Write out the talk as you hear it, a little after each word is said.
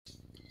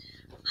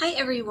Hi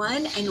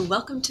everyone, and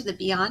welcome to the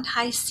Beyond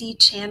High C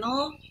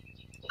channel.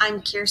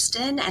 I'm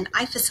Kirsten and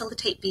I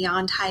facilitate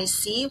Beyond High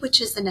C,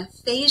 which is an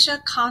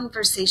aphasia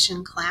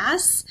conversation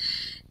class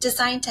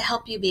designed to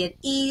help you be at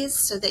ease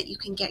so that you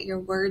can get your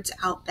words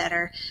out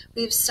better.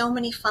 We have so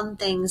many fun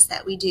things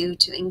that we do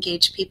to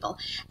engage people.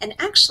 And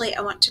actually,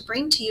 I want to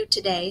bring to you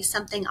today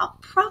something I'll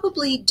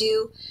probably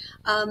do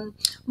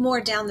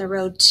more down the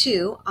road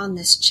too on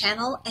this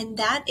channel, and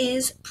that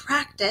is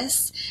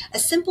practice. A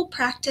simple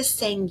practice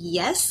saying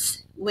yes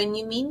when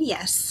you mean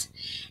yes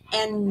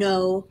and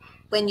no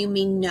when you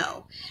mean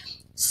no.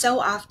 So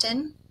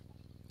often,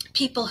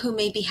 people who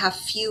maybe have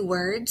few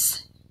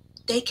words,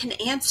 they can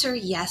answer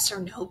yes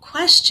or no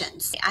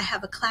questions. I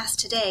have a class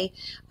today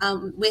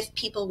with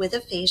people with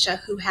aphasia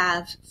who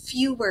have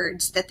few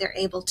words that they're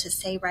able to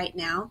say right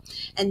now.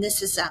 And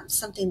this is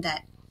something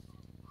that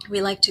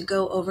we like to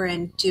go over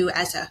and do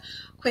as a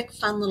quick,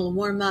 fun little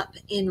warm-up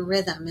in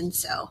rhythm. And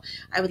so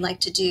I would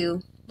like to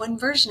do one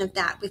version of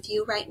that with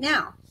you right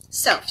now.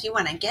 So if you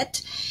want to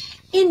get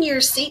in your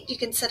seat, you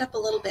can sit up a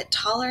little bit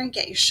taller and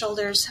get your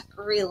shoulders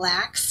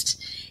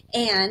relaxed.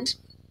 And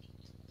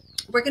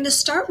we're going to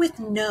start with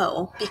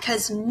no,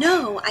 because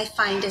no, I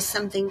find, is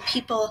something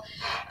people,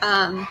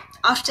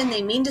 often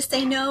they mean to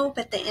say no,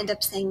 but they end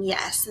up saying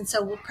yes. And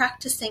so we'll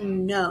practice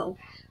saying no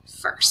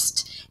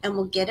first, and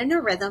we'll get in a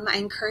rhythm. I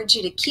encourage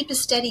you to keep a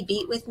steady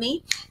beat with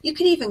me. You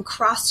can even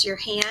cross your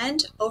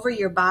hand over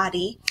your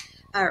body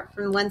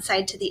from one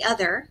side to the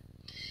other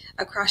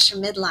across your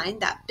midline.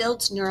 That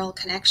builds neural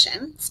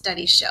connection,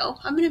 studies show.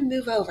 I'm going to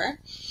move over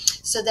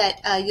so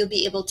that you'll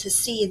be able to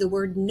see the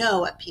word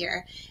no up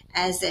here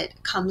as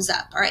it comes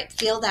up. All right,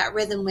 feel that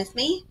rhythm with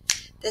me.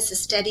 This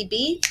is steady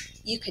beat.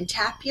 You can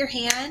tap your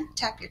hand,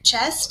 tap your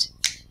chest,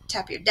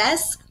 tap your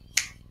desk.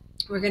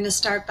 We're going to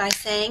start by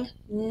saying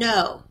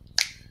no,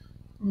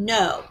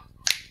 no,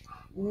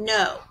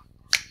 no,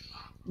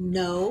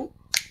 no,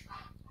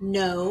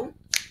 no,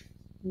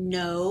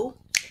 no,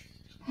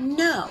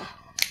 no.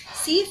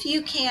 See if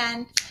you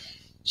can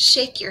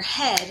shake your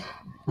head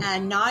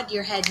and nod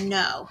your head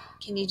no.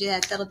 Can you do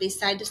that? That'll be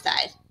side to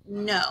side.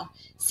 No.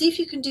 See if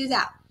you can do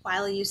that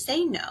while you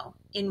say no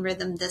in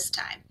rhythm this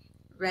time.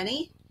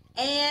 Ready?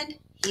 And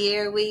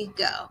here we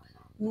go.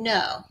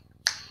 No,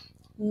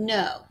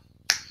 no,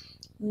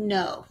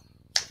 no,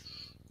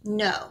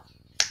 no,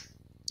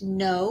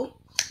 no,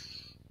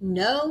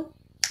 no,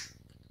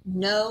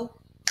 no,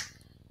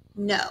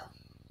 no.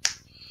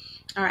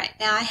 All right,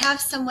 now I have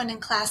someone in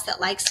class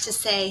that likes to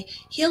say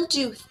he'll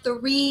do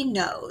 3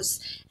 no's,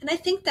 and I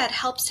think that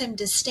helps him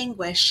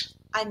distinguish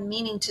I'm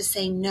meaning to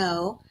say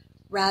no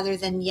rather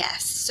than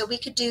yes. So we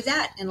could do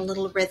that in a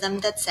little rhythm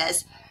that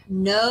says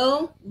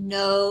no,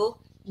 no,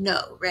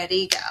 no.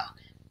 Ready, go.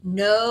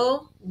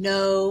 No,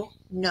 no,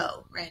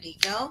 no. Ready,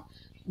 go.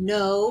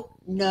 No,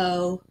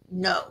 no,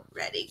 no.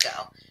 Ready,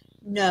 go.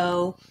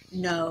 No,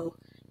 no,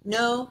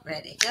 no.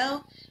 Ready,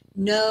 go.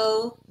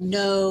 No,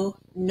 no,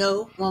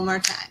 no. One more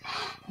time.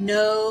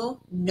 No,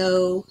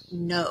 no,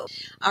 no.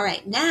 All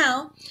right,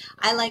 now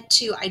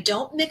I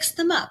don't mix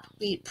them up.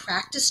 We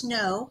practice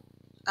no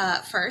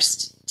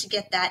first to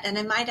get that, and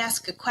I might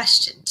ask a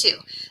question too.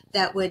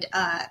 That would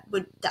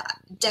the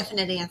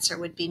definite answer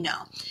would be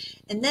no.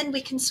 And then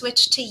we can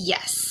switch to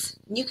yes.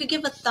 And you could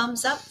give a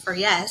thumbs up for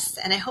yes,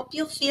 and I hope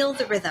you'll feel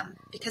the rhythm,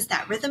 because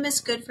that rhythm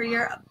is good for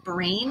your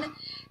brain,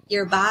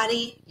 your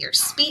body, your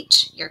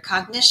speech, your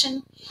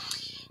cognition.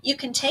 You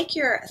can take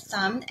your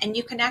thumb and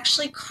you can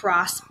actually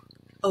cross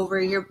over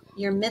your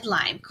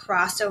midline,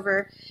 cross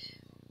over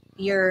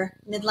your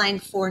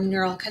midline for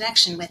neural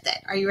connection with it.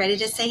 Are you ready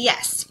to say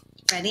yes?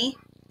 Ready?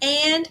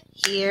 And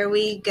here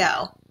we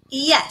go.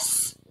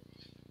 Yes,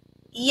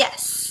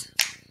 yes,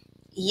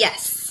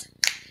 yes,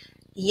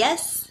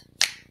 yes,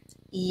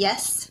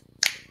 yes,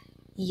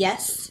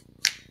 yes,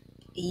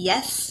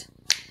 yes,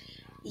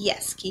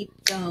 yes.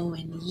 Keep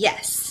going.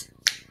 Yes,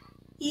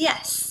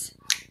 yes,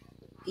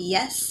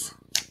 yes,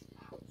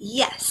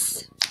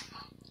 yes,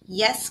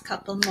 yes.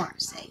 Couple more.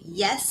 Say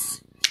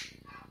yes,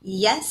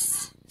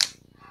 yes,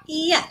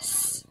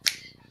 yes.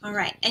 All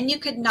right, and you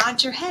could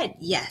nod your head.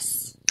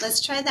 Yes. Let's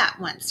try that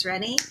once.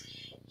 Ready?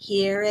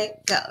 Here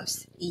it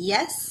goes.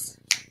 Yes,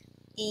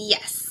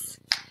 yes,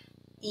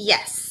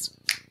 yes,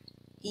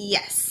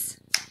 yes,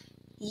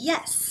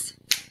 yes,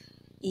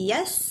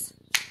 yes,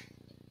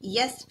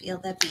 yes. Feel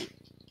that beat.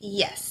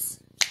 Yes,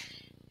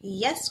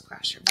 yes.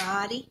 Cross your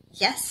body.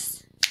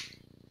 Yes,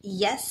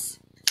 yes,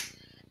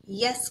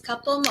 yes.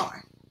 Couple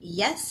more.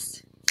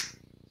 Yes,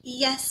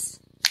 yes,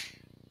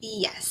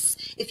 yes.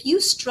 If you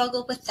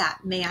struggle with that,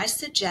 may I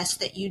suggest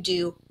that you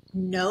do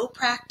no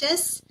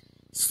practice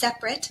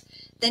separate,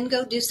 then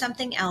go do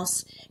something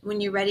else when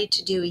you're ready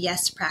to do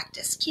yes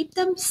practice. Keep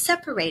them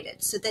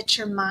separated so that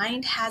your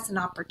mind has an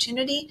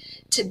opportunity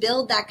to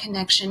build that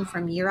connection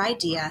from your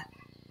idea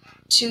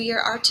to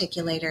your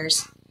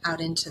articulators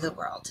out into the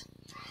world.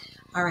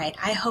 All right,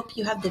 I hope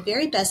you have the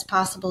very best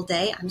possible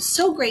day. I'm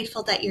so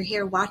grateful that you're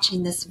here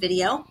watching this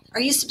video. Are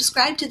you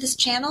subscribed to this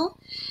channel?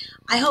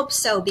 I hope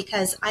so,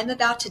 because I'm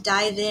about to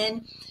dive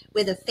in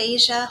with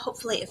aphasia,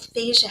 hopefully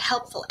aphasia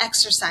helpful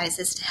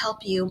exercises to help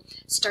you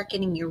start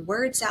getting your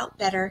words out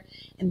better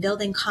and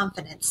building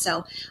confidence.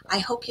 So I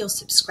hope you'll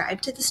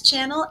subscribe to this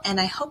channel, and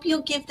I hope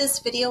you'll give this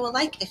video a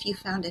like if you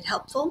found it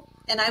helpful.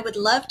 And I would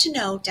love to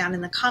know down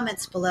in the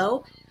comments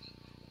below,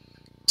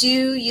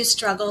 do you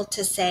struggle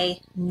to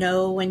say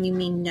no when you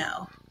mean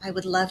no? I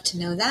would love to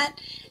know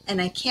that,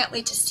 and I can't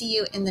wait to see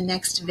you in the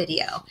next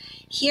video.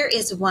 Here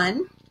is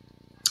one,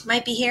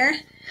 might be here,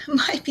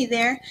 might be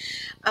there.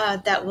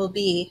 That will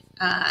be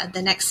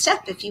the next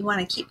step if you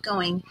want to keep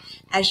going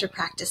as you're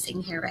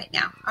practicing here right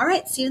now. All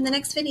right, see you in the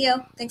next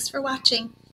video. Thanks for watching.